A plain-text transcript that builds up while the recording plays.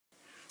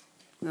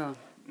Yeah.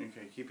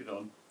 Okay, keep it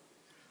on.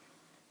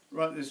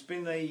 Right, there's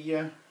been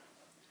a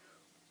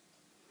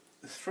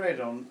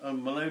thread on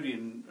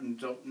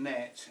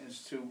Melodian.net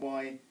as to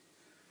why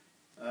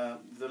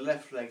the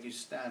left leg is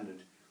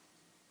standard.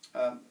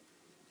 To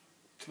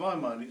my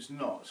mind, it's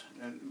not.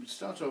 We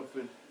start off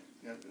with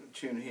a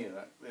tune here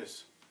like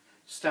this,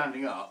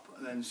 standing up,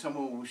 and then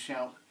someone will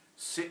shout,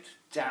 "Sit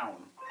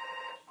down,"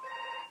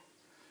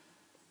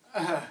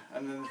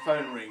 and then the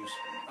phone rings.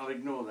 I'll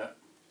ignore that.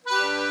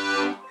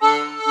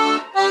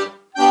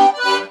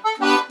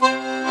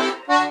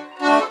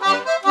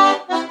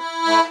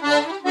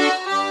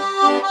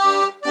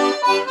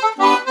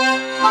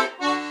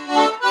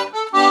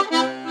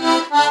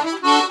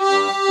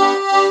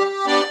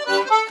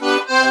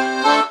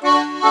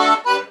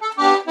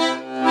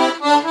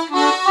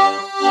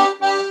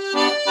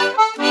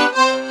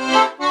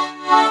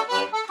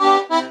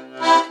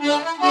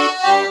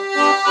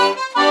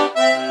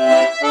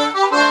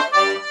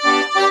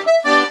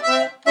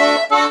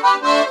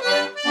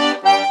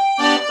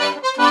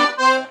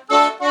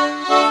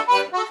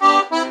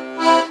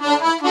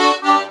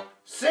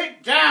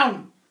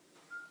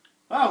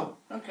 Oh,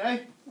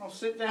 okay, I'll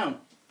sit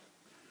down.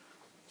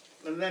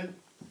 And then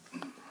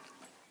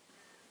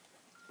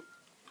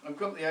I've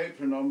got the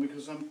apron on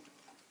because I'm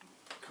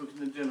cooking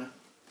the dinner.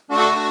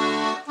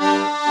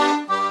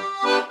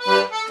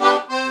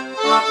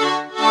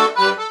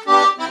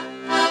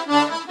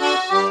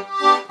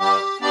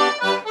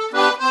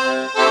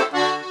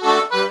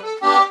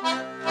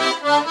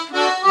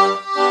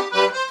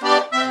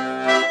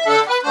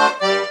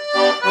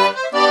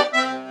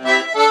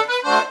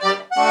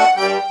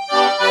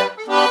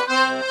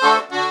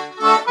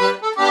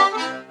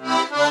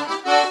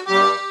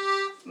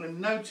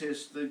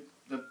 Notice the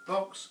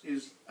box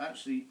is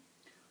actually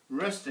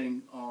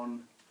resting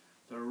on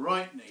the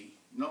right knee,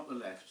 not the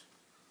left.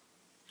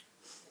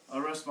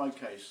 I'll rest my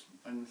case,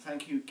 and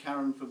thank you,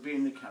 Karen, for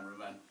being the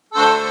cameraman.